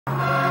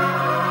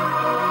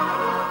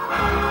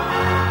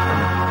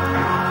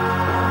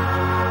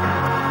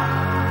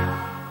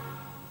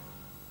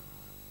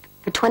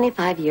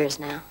25 years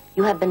now,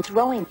 you have been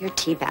throwing your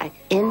tea bag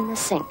in the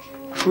sink.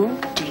 Who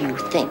do you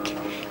think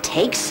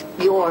takes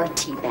your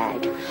tea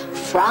bag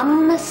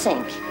from the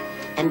sink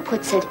and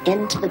puts it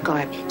into the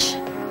garbage?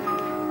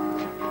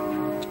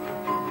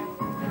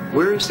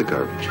 Where is the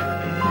garbage?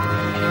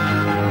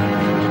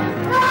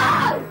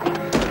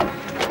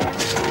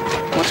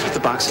 What's with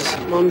the boxes?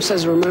 Mom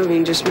says we're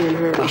moving, just me and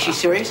her. Is she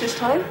serious this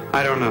time?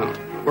 I don't know.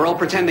 We're all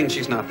pretending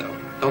she's not, though.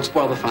 Don't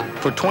spoil the fun.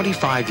 For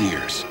 25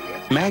 years,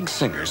 Mag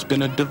Singer's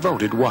been a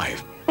devoted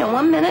wife. In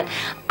 1 minute,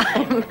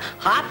 I'm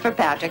hot for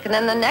Patrick, and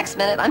then the next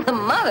minute, I'm the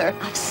mother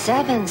of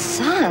 7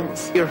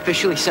 sons. You're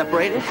officially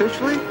separated?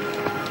 Officially?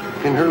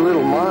 In her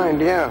little mind,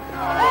 yeah.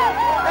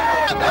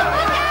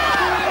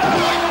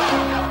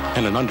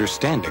 And an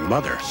understanding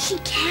mother. She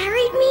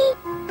carried me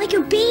like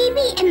a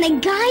baby, and the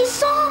guy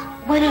saw?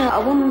 When a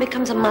woman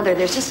becomes a mother,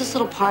 there's just this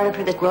little part of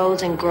her that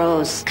grows and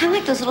grows. Kind of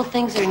like those little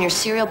things that are in your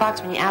cereal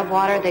box. When you add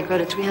water, they grow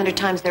to 300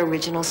 times their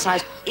original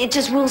size. It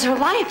just rules her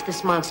life,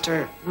 this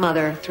monster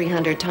mother,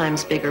 300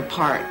 times bigger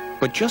part.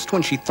 But just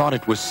when she thought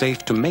it was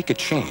safe to make a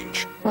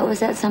change. What was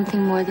that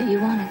something more that you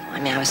wanted? I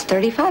mean, I was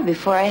 35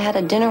 before I had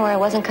a dinner where I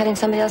wasn't cutting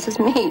somebody else's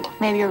meat.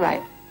 Maybe you're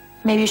right.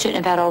 Maybe you shouldn't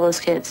have had all those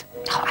kids.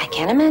 Oh, I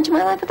can't imagine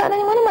my life without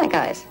any one of my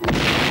guys.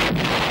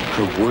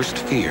 Her worst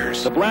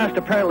fears. The blast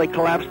apparently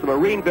collapsed the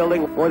Marine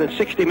building. More than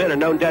 60 men are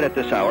known dead at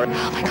this hour.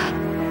 Oh, my God.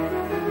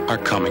 Are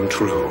coming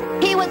true.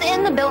 He was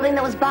in the building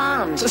that was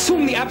bombed.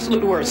 Assume the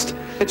absolute worst.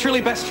 It's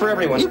really best for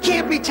everyone. You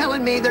can't be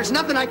telling me there's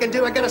nothing I can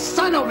do. I got a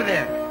son over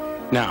there.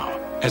 Now,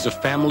 as a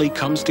family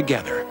comes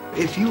together.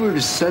 If you were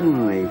to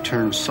suddenly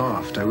turn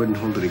soft, I wouldn't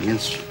hold it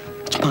against you.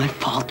 It's my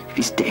fault if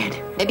he's dead.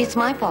 Maybe it's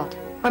my fault.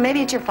 Or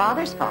maybe it's your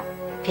father's fault.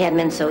 If he hadn't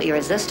been so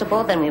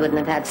irresistible, then we wouldn't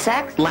have had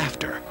sex.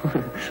 Laughter.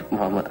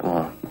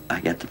 Well, I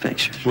get the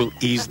picture. Will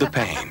ease the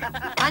pain.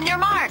 On your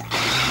mark.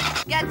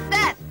 Get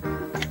set.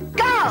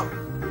 Go!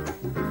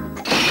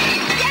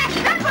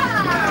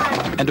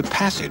 Yes, And a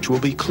passage will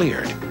be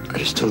cleared. I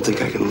just don't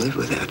think I can live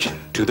without you.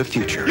 To the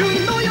future.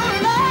 You know your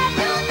love.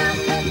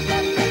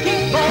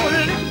 Keep on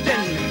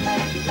lifting.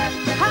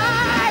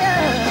 Higher.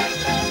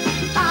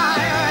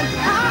 Higher and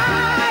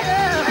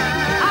higher.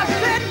 I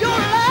said your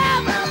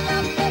love.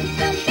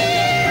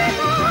 Keep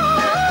on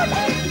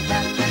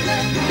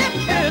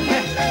lifting.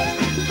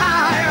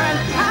 Higher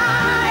and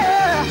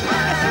higher.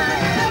 I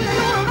said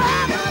your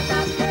love.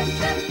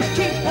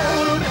 Keep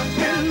on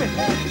lifting me.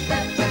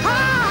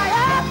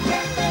 Higher.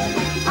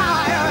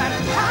 Higher and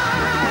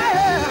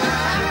higher.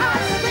 I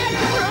said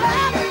your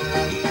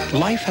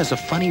love. Life has a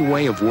funny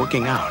way of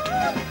working out.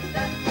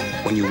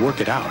 When you work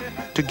it out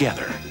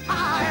together.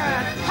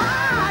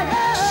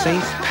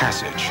 Safe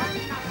passage.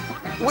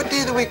 What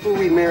day of the week were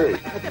we married?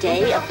 The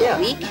day of the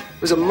week?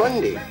 It was a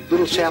Monday.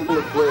 Little Chapel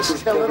of Bliss.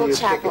 The Little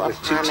Chapel of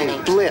Harmony.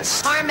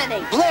 Bliss.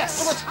 Harmony.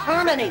 Bliss. It was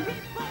harmony.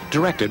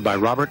 Directed by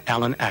Robert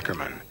Allen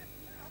Ackerman.